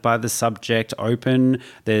excited by the subject, open.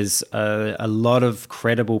 There's a lot of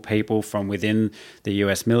credible people from within the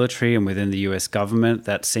US military and within the US government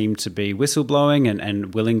that seem to be whistleblowing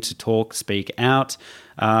and willing to speak out.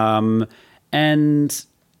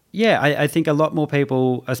 I think a lot more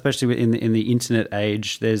people, especially in the internet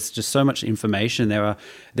age, there's just so much information. There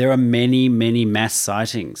are many mass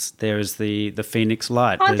sightings. There is the Phoenix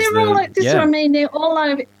Light. Oh, they're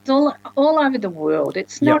all over the world.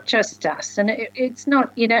 It's not just us, and it's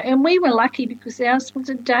not And we were lucky because ours was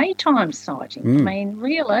a daytime sighting. I mean,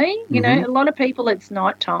 really, a lot of people it's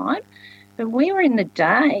nighttime, but we were in the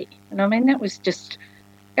day, and I mean that was just.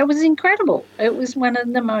 It was incredible. It was one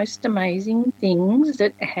of the most amazing things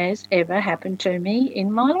that has ever happened to me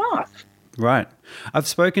in my life. Right. I've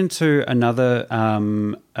spoken to another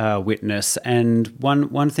witness, and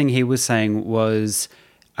one thing he was saying was,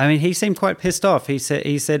 he seemed quite pissed off. He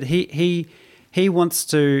said he wants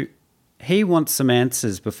to. he wants some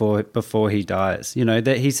answers before he dies. You know,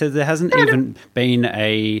 that he said there hasn't even been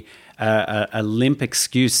a limp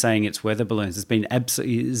excuse saying it's weather balloons. There's been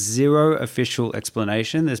absolutely zero official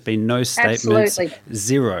explanation. There's been no statements. Absolutely.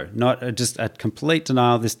 Zero. Not just a complete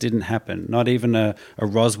denial. This didn't happen. Not even a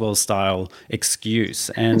Roswell style excuse.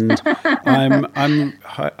 And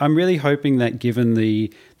I'm really hoping that given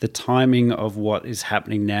the timing of what is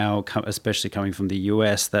happening now, especially coming from the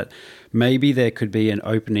US, that maybe there could be an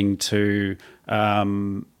opening to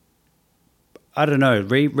I don't know,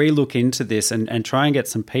 re-look into this and try and get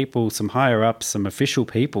some people, some higher ups, some official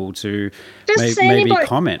people to maybe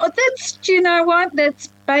comment. Do you know what? That's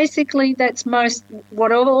most,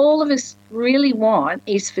 what all of us really want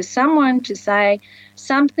is for someone to say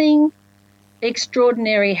something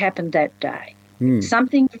extraordinary happened that day.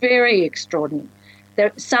 Something very extraordinary.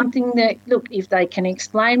 Something that, look, if they can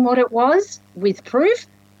explain what it was with proof,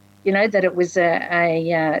 you know, that it was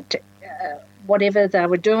whatever they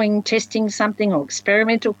were doing, testing something or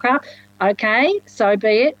experimental craft, okay, so be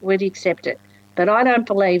it, we'd accept it. But I don't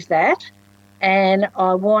believe that, and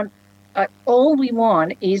I want all we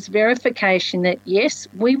want is verification that, yes,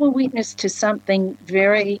 we were witness to something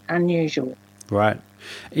very unusual. Right.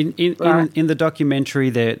 In the documentary,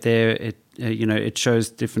 it shows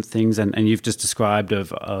different things, and you've just described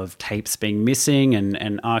of tapes being missing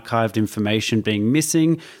and archived information being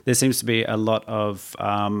missing. There seems to be a lot of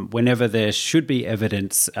whenever there should be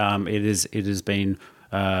evidence, it has been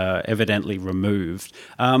evidently removed.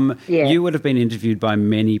 You would have been interviewed by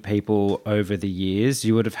many people over the years.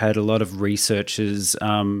 You would have had a lot of researchers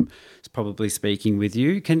probably speaking with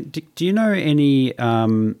you. Do you know any?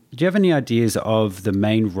 Do you have any ideas of the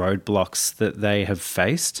main roadblocks that they have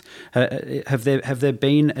faced? Have there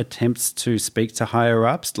been attempts to speak to higher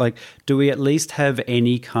ups? Like, do we at least have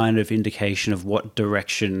any kind of indication of what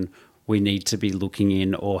direction we need to be looking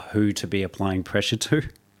in, or who to be applying pressure to?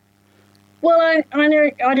 Well, I know.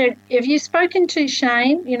 I don't. Have you spoken to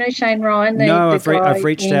Shane? You know Shane Ryan. No, I've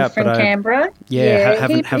reached out from Canberra.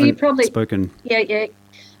 Haven't probably spoken. Yeah.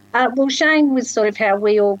 Well, Shane was sort of how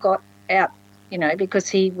we all got out, you know, because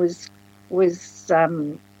he was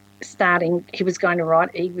starting. He was going to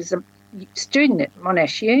write. He was a student at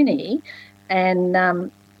Monash Uni,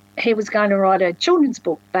 and he was going to write a children's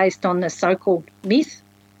book based on the so-called myth,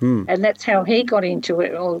 and that's how he got into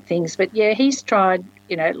it. All things, but yeah, he's tried.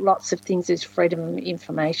 You know, lots of things. There's freedom of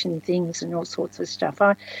information things and all sorts of stuff.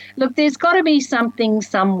 Look, there's got to be something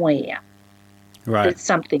somewhere. Right. There's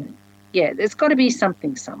something. Yeah, there's got to be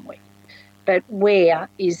something somewhere. But where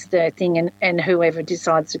is the thing, and whoever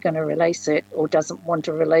decides they're going to release it or doesn't want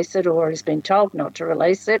to release it or has been told not to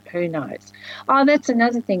release it, who knows? Oh, that's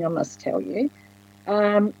another thing I must tell you.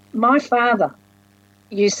 My father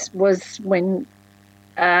was when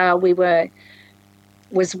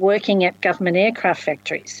was working at government aircraft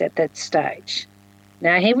factories at that stage.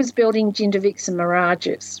 Now, he was building Jindovics and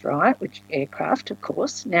Mirages, right, which aircraft, of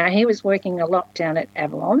course. Now, he was working a lot down at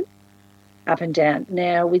Avalon, up and down.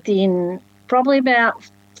 Now, within probably about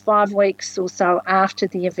 5 weeks or so after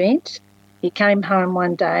the event, he came home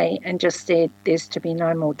one day and just said, there's to be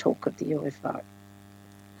no more talk of the UFO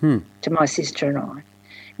to my sister and I.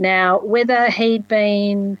 Now, whether he'd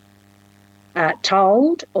been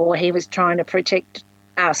told or he was trying to protect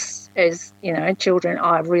us as, you know, children,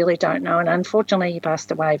 I really don't know. And unfortunately, he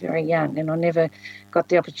passed away very young, and I never got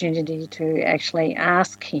the opportunity to actually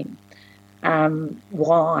ask him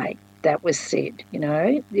why that was said, you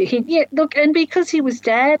know. Look, and because he was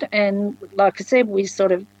Dad, and like I said, we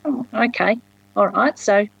sort of, okay, all right,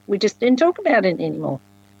 so we just didn't talk about it anymore.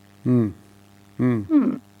 So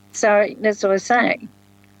that's what I was saying.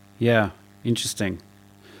 Yeah, interesting.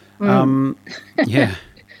 Yeah.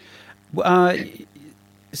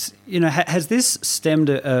 You know, has this stemmed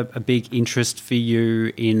a big interest for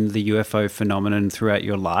you in the UFO phenomenon throughout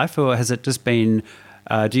your life, or has it just been,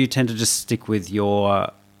 do you tend to just stick with your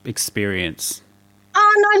experience?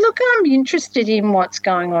 Oh, no, look, I'm interested in what's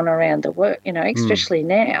going on around the world, you know, especially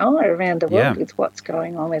now around the world with what's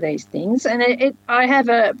going on with these things. And I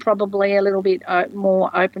have probably a little bit more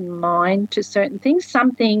open mind to certain things.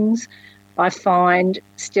 Some things I find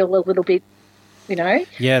still a little bit, you know.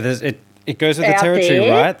 Yeah, it goes with the territory,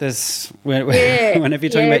 there. Right? There's whenever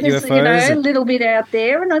you're talking about UFOs, you know, a little bit out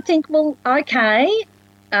there, and I think, well, okay,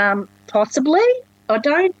 possibly. I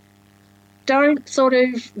don't sort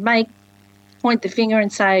of point the finger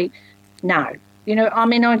and say no. You know, I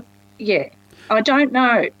mean, I don't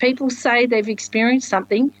know. People say they've experienced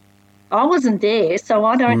something. I wasn't there, so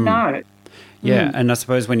I don't know. Yeah, and I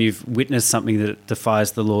suppose when you've witnessed something that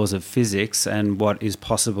defies the laws of physics and what is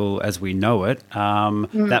possible as we know it,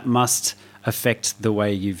 that must affect the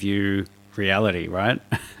way you view reality, right?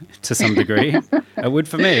 To some degree. It would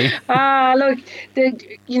for me. Look,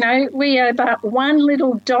 we are but one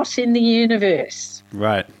little dot in the universe.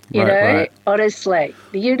 Right. Right. Honestly,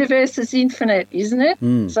 the universe is infinite, isn't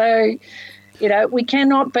it? So, we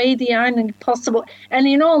cannot be the only possible. And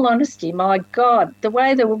in all honesty, my God, the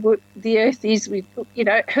way the Earth is,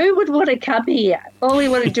 who would want to come here? All we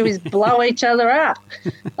want to do is blow each other up.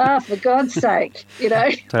 Oh, for God's sake,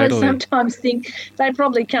 Totally. I sometimes think they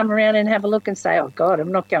probably come around and have a look and say, oh, God,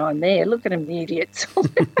 I'm not going there. Look at them, the idiots.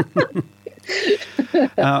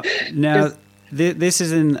 Now, this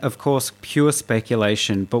is of course, pure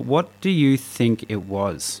speculation, but what do you think it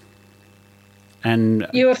was? And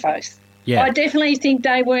UFOs. Yeah. I definitely think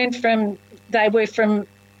they were from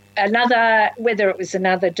another, whether it was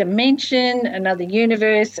another dimension, another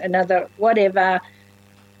universe, another whatever.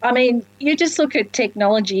 I mean, you just look at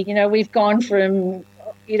technology, we've gone from,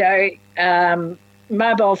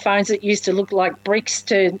 mobile phones that used to look like bricks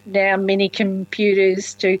to now mini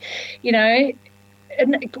computers to,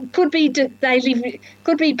 and it could be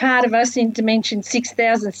part of us in dimension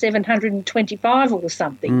 6,725 or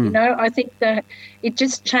something. I think that it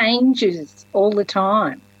just changes all the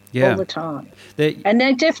time. Yeah. All the time. And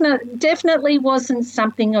there definitely wasn't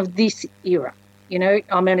something of this era,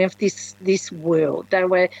 of this world. They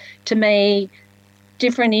were, to me,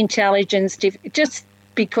 different intelligence, just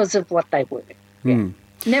because of what they were. Yeah.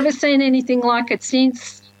 Never seen anything like it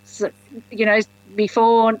since,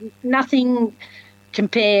 before. Nothing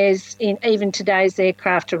compares in even today's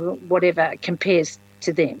aircraft or whatever compares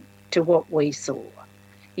to them, to what we saw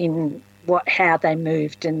in how they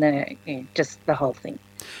moved and just the whole thing.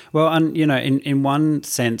 Well, and in one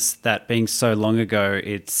sense, that being so long ago,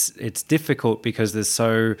 it's difficult because there's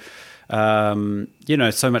so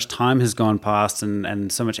much time has gone past and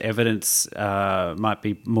so much evidence might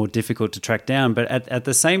be more difficult to track down. But at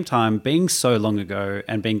the same time, being so long ago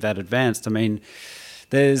and being that advanced, I mean,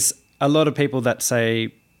 there's a lot of people that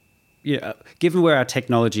say, given where our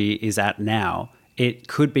technology is at now, it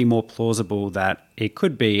could be more plausible that it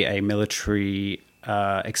could be a military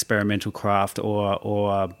experimental craft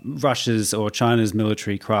or Russia's or China's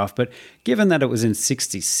military craft. But given that it was in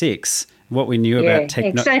 1966, what we knew about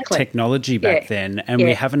technology back then, and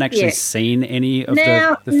we haven't actually seen any of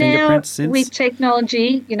the fingerprints since. With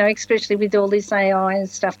technology, especially with all this AI and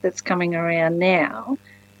stuff that's coming around now,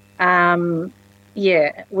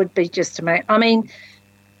 it would be just amazing. I mean,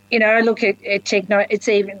 look at techno. It's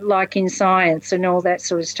even like in science and all that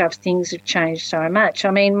sort of stuff. Things have changed so much.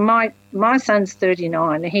 I mean, my son's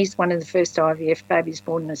 39. He's one of the first IVF babies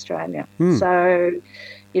born in Australia. So,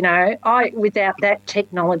 without that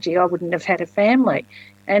technology, I wouldn't have had a family.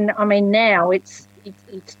 And I mean, now it's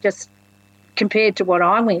just compared to what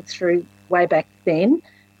I went through way back then,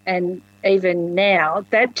 and even now,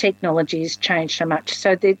 that technology has changed so much.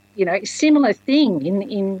 So that similar thing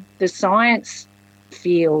in the science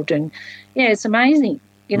field, and it's amazing.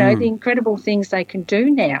 The incredible things they can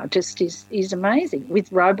do now just is amazing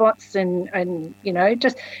with robots and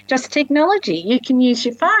just technology. You can use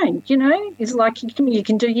your phone. It's like you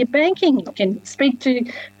can do your banking. You can speak to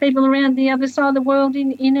people around the other side of the world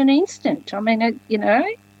in an instant. I mean, it's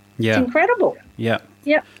incredible. Yeah.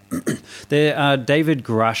 Yep. David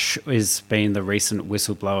Grush has been the recent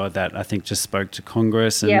whistleblower that I think just spoke to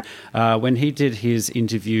Congress. And when he did his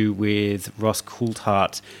interview with Ross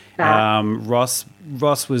Coulthart,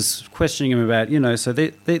 Ross was questioning him about, so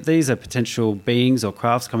these are potential beings or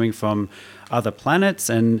crafts coming from other planets.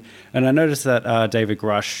 And I noticed that David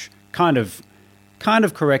Grush kind of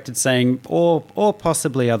corrected, saying or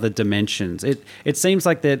possibly other dimensions. It seems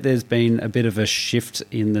like there's been a bit of a shift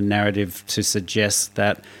in the narrative to suggest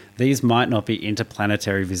that these might not be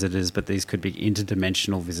interplanetary visitors, but these could be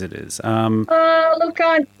interdimensional visitors. Look,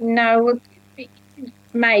 I know,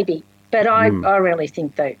 maybe, but I really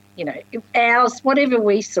think that ours, whatever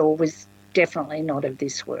we saw, was definitely not of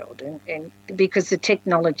this world, and because the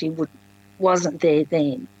technology wasn't there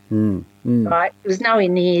then, right? It was nowhere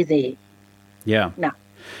near there. Yeah. No,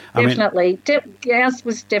 definitely. Ours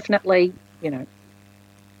was definitely,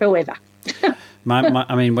 whoever.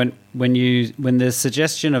 I mean, when there's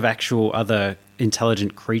suggestion of actual other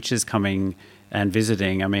intelligent creatures coming and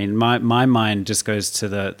visiting, I mean, my mind just goes to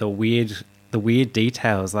the weird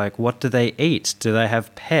details, like what do they eat? Do they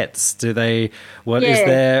have pets? Is their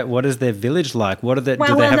village like? Do they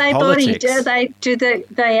have politics? Are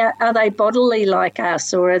they bodily like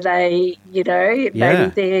us, or are they,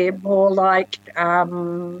 maybe they're more like,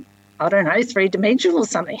 I I don't know, three-dimensional or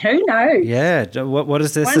something. Who knows? Yeah. What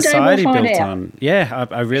is their One day society we'll find built out. on? Yeah,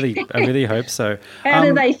 I really hope so. How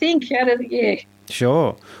do they think? Yeah.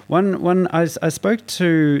 Sure. I spoke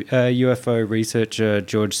to UFO researcher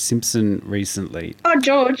George Simpson recently. Oh,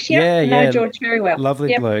 George. Yep. Yeah, Know yeah. George very well. Lovely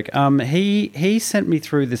Yep. bloke. He sent me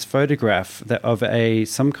through this photograph of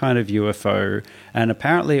some kind of UFO, and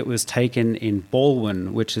apparently it was taken in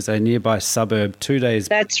Baldwin, which is a nearby suburb. 2 days.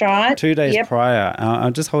 That's right. 2 days Yep. prior.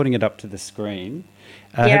 I'm just holding it up to the screen.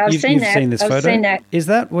 Yeah, I've seen you've that. seen this I've photo. seen that. Is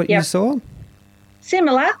that what you Yep. saw?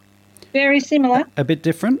 Similar. Very similar. A bit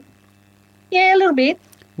different. Yeah, a little bit.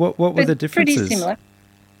 What were But the differences? pretty similar.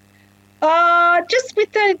 Just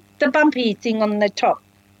with the bumpy thing on the top.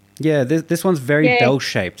 Yeah, this one's very Yeah.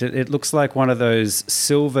 bell-shaped. It looks like one of those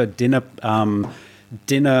silver dinner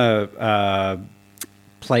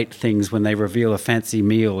plate things when they reveal a fancy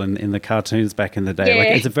meal in the cartoons back in the day. Like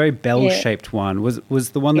Yeah. it's a very bell-shaped one. Was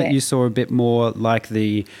the one that Yeah. you saw a bit more like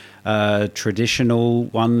the traditional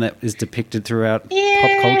one that is depicted throughout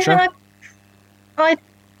pop culture?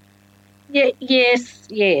 Yes.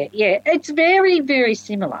 It's very, very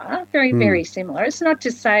similar. Very similar. It's not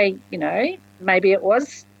to say, maybe it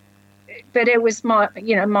was, but it was my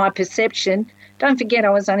perception. Don't forget,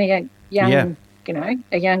 I was only a young,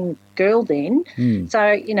 a young girl then. So,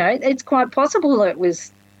 it's quite possible it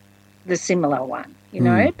was the similar one,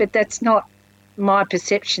 but that's not my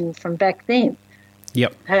perception from back then.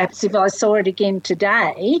 Yep. Perhaps if I saw it again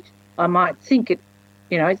today, I might think it,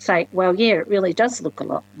 say, well, yeah, it really does look a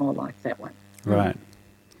lot more like that one. Right.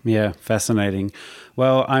 Yeah, fascinating.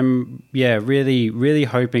 Well, I'm really, really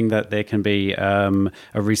hoping that there can be a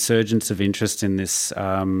resurgence of interest in this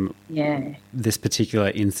this particular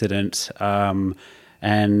incident.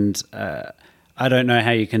 And I don't know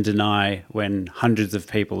how you can deny when hundreds of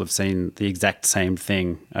people have seen the exact same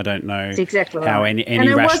thing. I don't know That's exactly how right. any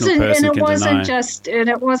rational person can deny. And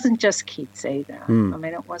it wasn't just kids either. I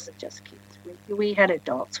mean, it wasn't just kids. We had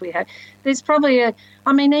adults. There's probably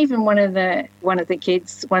even one of the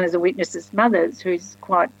kids, one of the witnesses' mothers,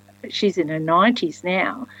 she's in her 90s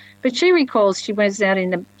now, but she recalls she was out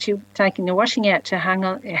taking the washing out to hang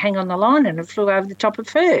on the line, and it flew over the top of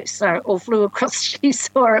her, or flew across. She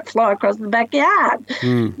saw it fly across the backyard,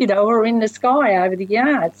 or in the sky over the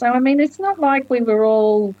yard. So I mean, it's not like we were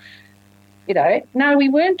all. No, we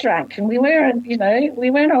weren't drunk and we weren't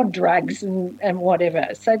on drugs and whatever.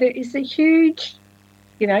 So there is a huge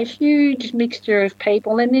mixture of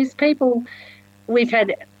people. And there's people we've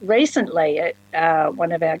had recently at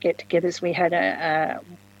one of our get-togethers. We had a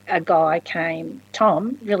guy came,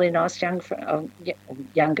 Tom, really nice,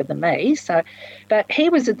 younger than me. So, but he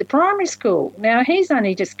was at the primary school. Now he's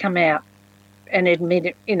only just come out and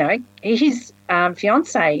admitted, his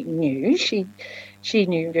fiancée knew. She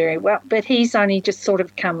knew very well, but he's only just sort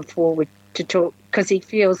of come forward to talk because he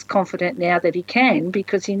feels confident now that he can,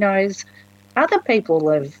 because he knows other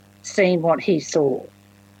people have seen what he saw.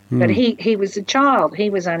 But he was a child.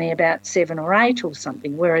 He was only about 7 or 8 or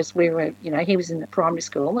something, whereas we were, he was in the primary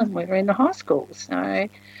school and we were in the high school. So,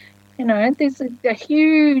 there's a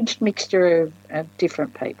huge mixture of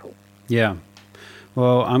different people. Yeah.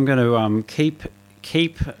 Well, I'm going to keep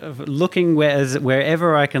looking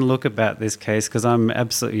wherever I can look about this case, because I'm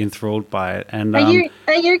absolutely enthralled by it. And are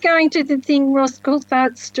you going to the thing Ross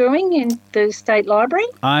Coulthardt's doing in the State Library?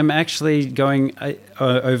 I'm actually going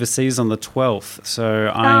overseas on the 12th,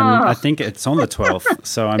 so I think it's on the 12th,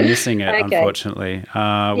 so I'm missing it, okay. Unfortunately,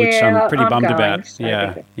 which I'm pretty bummed going, about. So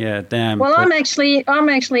yeah, damn. Well, I'm actually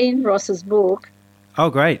in Ross's book.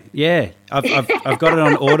 Oh, great! Yeah, I've got it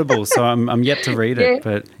on Audible, so I'm yet to read it,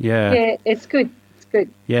 but yeah, it's good. Good.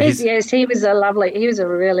 Yeah, he was a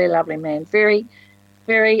really lovely man. Very,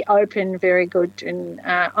 very open, very good. And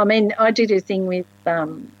I did a thing with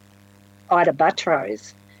Ida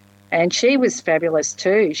Buttrose, and she was fabulous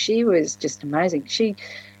too. She was just amazing. She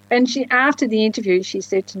after the interview, she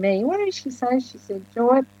said to me, what did she say? She said,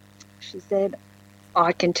 Joy, she said,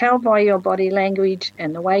 I can tell by your body language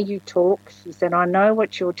and the way you talk. She said, I know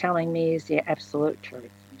what you're telling me is the absolute truth.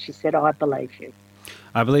 She said, I believe you.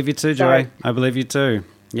 I believe you too, Joy. I believe you too.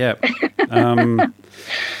 Yeah. And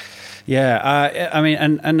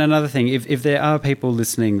another thing, if there are people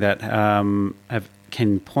listening that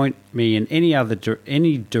can point me in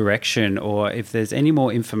any direction, or if there's any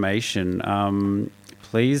more information,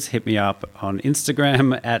 please hit me up on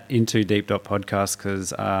Instagram at intoodeep.podcast,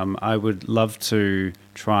 because I would love to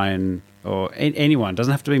try and, or anyone,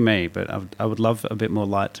 doesn't have to be me, but I would love a bit more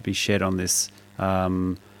light to be shed on this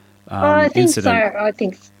I think incident.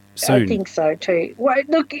 so. soon. I think so too. Well,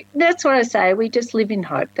 look, that's what I say. We just live in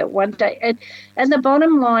hope that one day, and the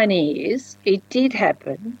bottom line is, it did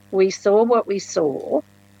happen. We saw what we saw,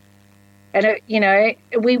 and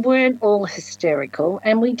we weren't all hysterical,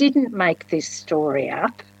 and we didn't make this story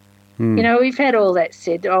up. We've had all that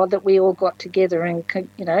said, that we all got together and,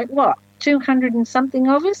 200 and something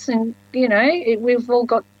of us, and, we've all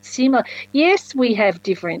got similar. Yes, we have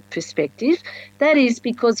different perspectives. That is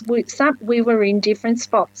because we were in different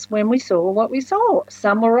spots when we saw what we saw.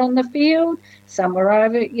 Some were on the field, some were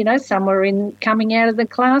over, some were coming out of the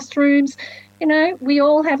classrooms. We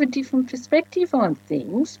all have a different perspective on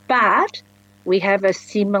things, but we have a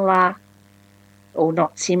similar, or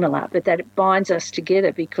not similar, but that it binds us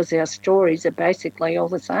together because our stories are basically all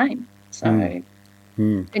the same. So,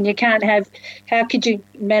 and you can't how could you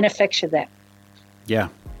manufacture that? Yeah.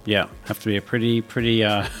 Have to be a pretty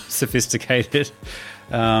sophisticated,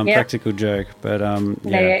 practical joke. But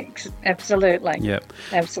yeah, absolutely. Yep.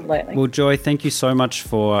 Absolutely. Well, Joy, thank you so much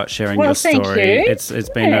for sharing your story. Thank you. It's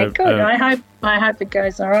been good. I hope it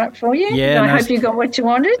goes all right for you. Yeah, I hope you got what you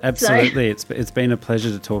wanted. Absolutely. So. It's been a pleasure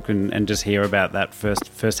to talk and just hear about that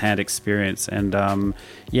first-hand experience. And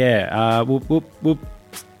we'll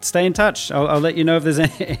stay in touch. I'll let you know if there's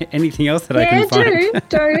anything else that I can find.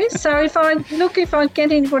 do. So if I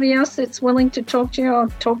get anybody else that's willing to talk to you, I'll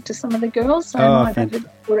talk to some of the girls. I might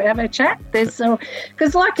have a chat.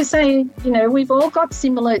 Because like I say, we've all got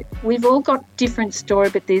different story,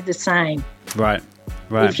 but they're the same. Right.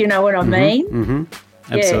 If you know what I mean. Mm-hmm.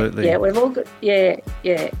 Absolutely. Yeah, we've all got. Yeah.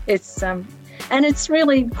 It's and it's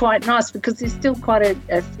really quite nice because there's still quite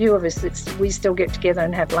a few of us that we still get together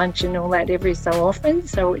and have lunch and all that every so often,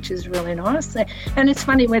 which is really nice. And it's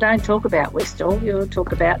funny, we don't talk about Westall. You'll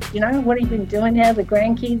talk about, what have you been doing now, the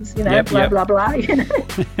grandkids, blah, blah.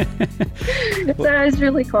 So it's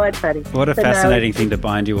really quite funny. What a fascinating thing to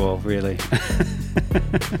bind you all, really.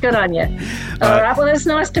 Good on you. All right, well, it's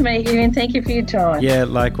nice to meet you and thank you for your time. Yeah,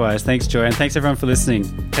 likewise. Thanks, Joy, and thanks everyone for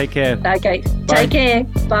listening. Take care. Okay, Bye. Take care.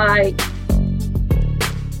 Bye.